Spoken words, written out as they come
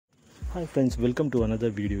Hi friends, welcome to another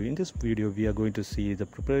video. In this video we are going to see the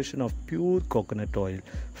preparation of pure coconut oil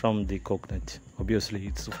from the coconut. Obviously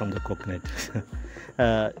it's from the coconut.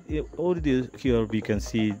 Here we can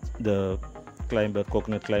see the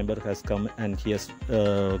coconut climber has come, and he has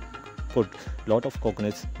put lot of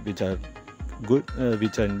coconuts which are good,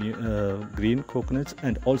 which are green coconuts,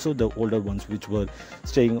 and also the older ones which were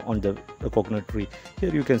staying on the coconut tree.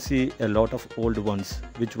 Here you can see a lot of old ones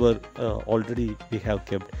which were already we have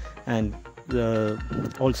kept, and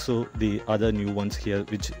also the other new ones here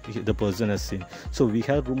which the person has seen. So we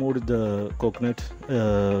have removed the coconut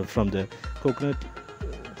from the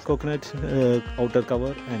coconut outer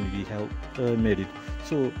cover, and we have made it.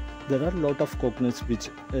 So there are a lot of coconuts which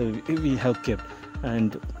we have kept,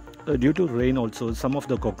 and due to rain also some of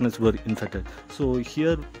the coconuts were infected. So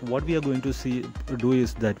here what we are going to do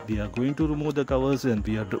is that we are going to remove the covers, and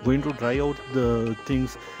we are going to dry out the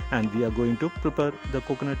things, and we are going to prepare the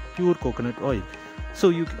pure coconut oil. So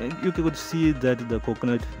you could see that the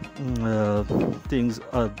coconut things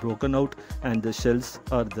are broken out, and the shells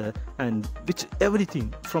are there, and which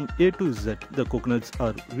everything from A to Z, the coconuts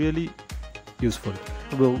are really useful.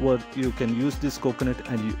 You can use this coconut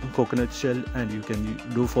coconut shell, and you can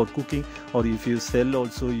do for cooking, or if you sell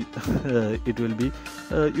also it will be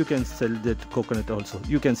you can sell that coconut also.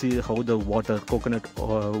 You can see how the coconut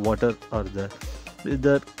water are there.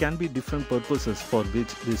 There can be different purposes for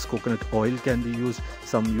which this coconut oil can be used.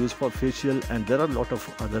 Some use for facial, and there are a lot of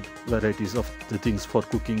other varieties of the things for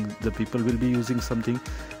cooking. The people will be using something,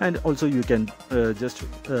 and also you can just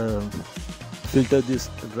filter this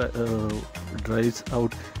dries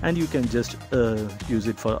out, and you can just use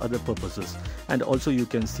it for other purposes. And also you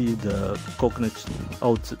can see the coconut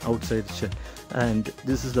outside shell, and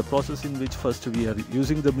this is the process in which first we are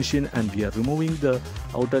using the machine, and we are removing the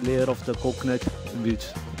outer layer of the coconut, which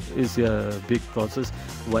is a big process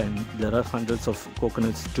when there are hundreds of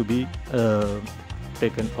coconuts to be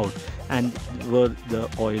taken out, and where the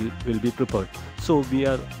oil will be prepared. So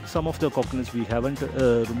some of the coconuts we haven't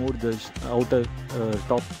removed the outer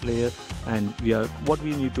top layer, and what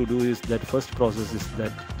we need to do is that first process is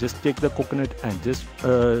that just take the coconut and just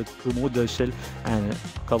remove the shell and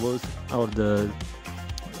covers or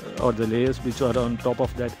the layers which are on top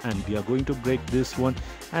of that, and we are going to break this one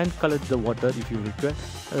and collect the water if you require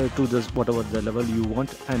to this whatever the level you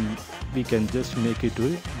want, and we can just make it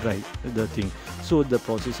to dry the thing. So the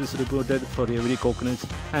process is repeated for every coconuts,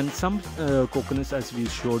 and some coconuts, as we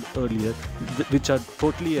showed earlier, which are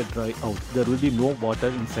totally dry out. There will be no water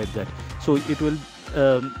inside that, so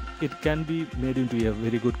it can be made into a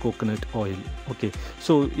very good coconut oil. Okay,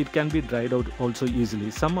 so it can be dried out also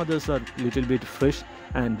easily. Some others are little bit fresh,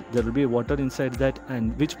 and there will be water inside that,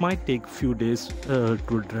 and which might take few days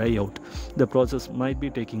to dry out. The process might be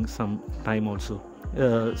taking some time also.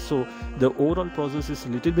 So the overall process is a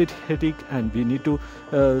little bit hectic, and we need to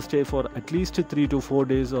stay for at least 3 to 4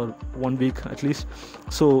 days or 1 week at least,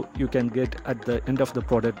 so you can get at the end of the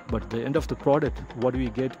product. But the end of the product, what we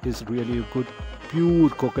get is really good pure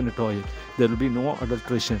coconut oil. There will be no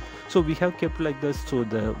adulteration. So we have kept like this, so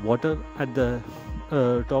the water at the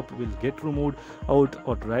top will get removed out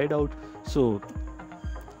or dried out. So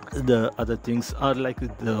the other things are like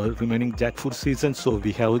the remaining jackfruit season, so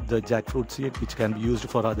we have the jackfruit seed which can be used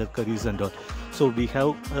for other curries and all. So we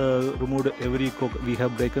have removed we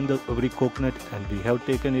have broken every coconut, and we have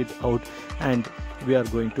taken it out, and we are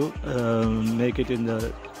going to make it in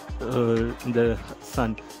the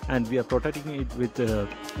sun, and we are protecting it with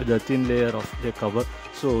the thin layer of the cover,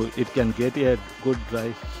 so it can get a good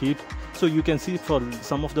dry heat. So you can see for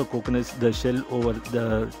some of the coconuts, the shell over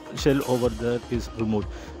there is removed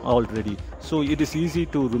already. So it is easy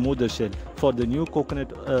to remove the shell. For the new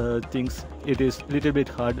coconut things, it is little bit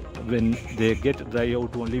hard. When they get dry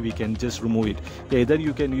out only, we can just remove it. Either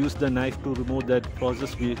you can use the knife to remove that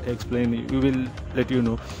process we explain. We will let you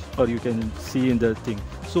know, or you can see in the thing.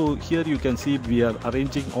 So here you can see we are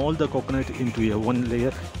arranging all the coconut into a one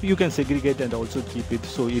layer. You can segregate and also keep it,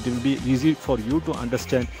 so it will be easy for you to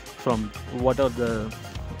understand from which are the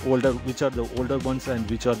older ones and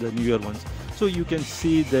which are the newer ones. So you can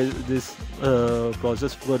see this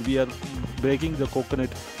process where we are breaking the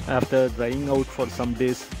coconut after drying out for some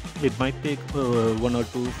days. It might take 1 or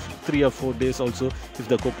 2, 3 or 4 days also if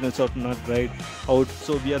the coconuts are not dried out.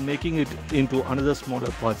 So we are making it into another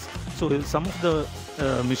smaller parts. So some of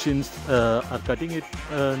the machines are cutting it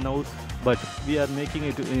now, but we are making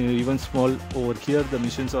it even small. Over here the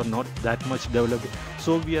machines are not that much developed,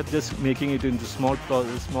 so we are just making it into small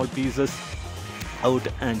pieces out,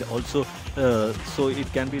 and also so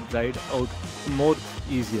it can be dried out more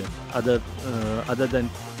easier other than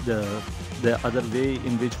the the other way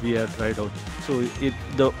in which we are dried out. So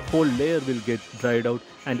the whole layer will get dried out,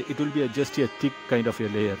 and it will be just a thick kind of a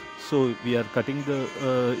layer. So we are cutting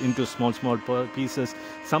the into small pieces.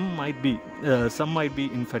 Some might be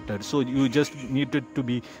infected, so you just need to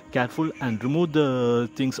be careful and remove the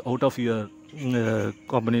things out of your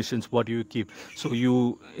combinations what you keep. So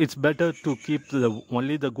it's better to keep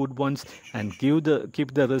only the good ones and keep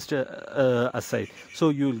the rest aside. So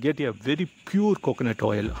you'll get a very pure coconut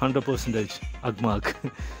oil, 100% Agmark.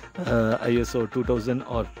 ISO 2000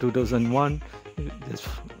 or 2001,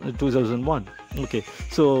 2001. Okay,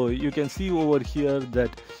 so you can see over here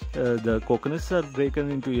that the coconuts are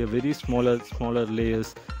broken into a very smaller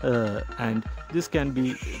layers, and this can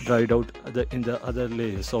be dried out in the other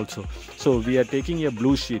layers also. So we are taking a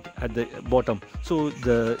blue sheet at the bottom, so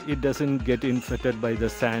it doesn't get infected by the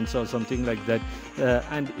sands or something like that,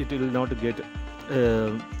 and it will not get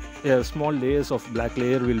small layers of black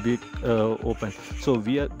layer will be open. So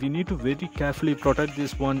we need to very carefully protect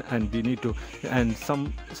this one, and we need to, and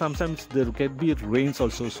sometimes there can be rains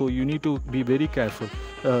also, so you need to be very careful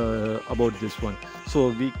about this one.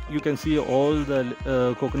 So you can see all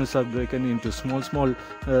the coconuts are broken into small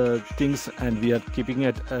things, and we are keeping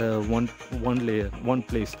it one layer, one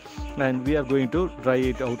place, and we are going to dry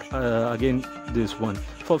it out again this one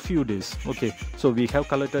for few days. Okay, so we have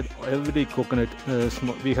collected every coconut,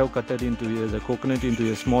 we have cut it into the coconut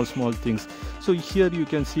into a small things. So here you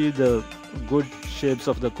can see the good shapes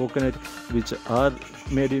of the coconut which are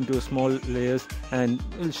made into small layers, and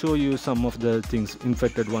I'll show you some of the things,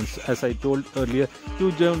 infected ones. As I told earlier,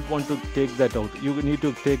 you don't want to take that out, you need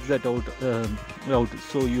to take that out,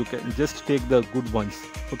 so you can just take the good ones.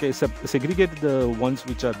 Okay, segregate the ones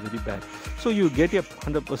which are very bad, so you get a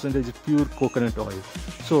 100% pure coconut oil.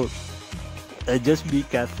 So just be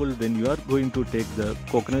careful when you are going to take the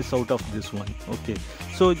coconuts out of this one. Okay,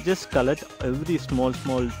 so just collect every small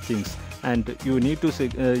things, and you need to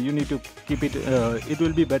keep it. It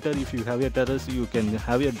will be better if you have a terrace, you can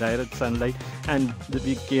have a direct sunlight. And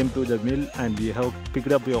we came to the mill and we have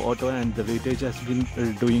picked up your auto, and the weightage has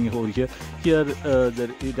been doing over here.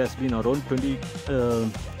 It has been around 20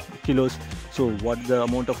 kilos. So what the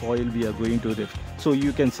amount of oil we are going to lift. So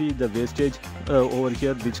you can see the wastage over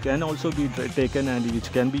here, which can also be taken and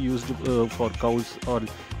which can be used for cows or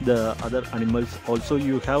the other animals. Also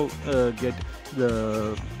you have get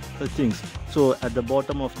the things. So at the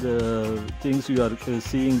bottom of the things you are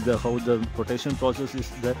seeing how the rotation process is.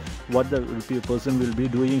 That what the person will be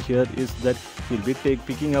doing here is that he'll be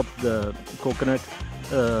picking up the coconut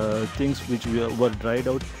things which were dried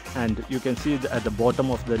out, and you can see at the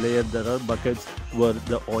bottom of the layer there are buckets where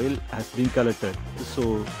the oil has been collected.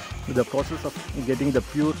 So the process of getting the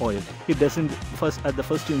pure oil, it doesn't at the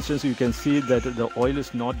first instance you can see that the oil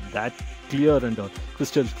is not that clear and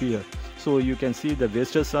crystal clear. So you can see the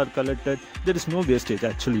wastes are collected. There is no wastage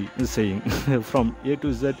actually saying from A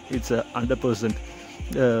to Z, it's a 100%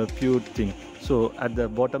 pure thing. So at the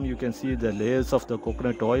bottom you can see the layers of the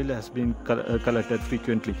coconut oil has been collected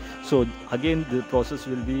frequently. So again the process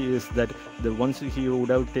will be is that once he would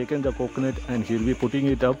have taken the coconut and he will be putting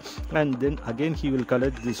it up, and then again he will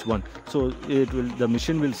collect this one. So the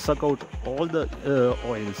machine will suck out all the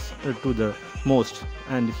oils to the most,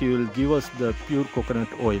 and he will give us the pure coconut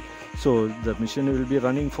oil. So the machine will be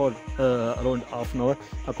running for around half an hour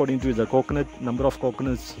according to the number of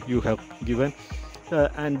coconuts you have given.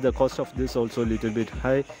 And the cost of this also a little bit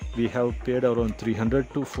high. We have paid around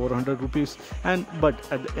 300 to 400 rupees, but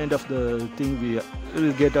at the end of the thing we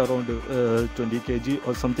will get around 20 kg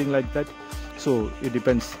or something like that. So it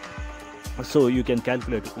depends. So you can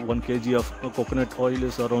calculate 1 kg of coconut oil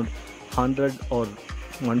is around 100 or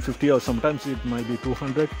 150, or sometimes it might be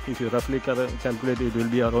 200. If you roughly calculate, it will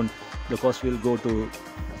be around, the cost will go to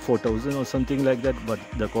 4,000 or something like that, but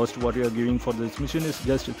the cost what you are giving for this machine is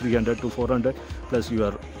just 300 to 400 plus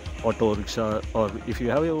your auto rickshaw, or if you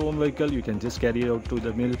have your own vehicle you can just carry it out to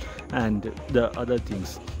the mill and the other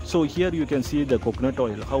things. So here you can see the coconut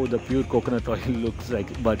oil, how the pure coconut oil looks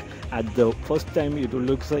like, but at the first time it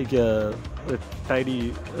looks like a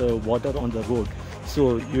tidy water on the road.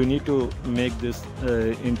 So you need to make this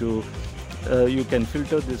into you can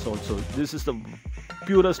filter this also. This is the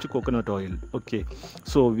purest coconut oil. Okay,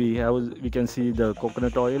 so we can see the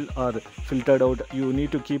coconut oil are filtered out. You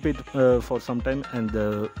need to keep it for some time, and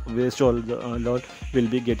the waste oil will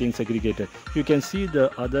be getting segregated. You can see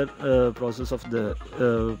the other process of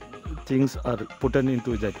the things are put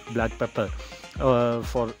into that black pepper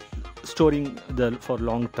for storing for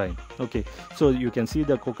long time. Okay, so you can see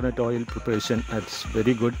the coconut oil preparation, it's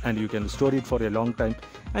very good, and you can store it for a long time.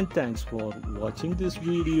 And thanks for watching this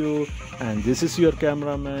video, and this is your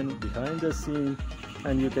cameraman behind the scene,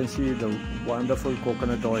 and you can see the wonderful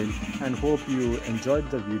coconut oil, and hope you enjoyed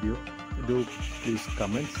the video. Do please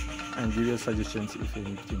comment and give your suggestions if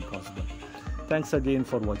anything possible. Thanks again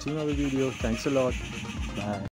for watching our video. Thanks a lot. Bye.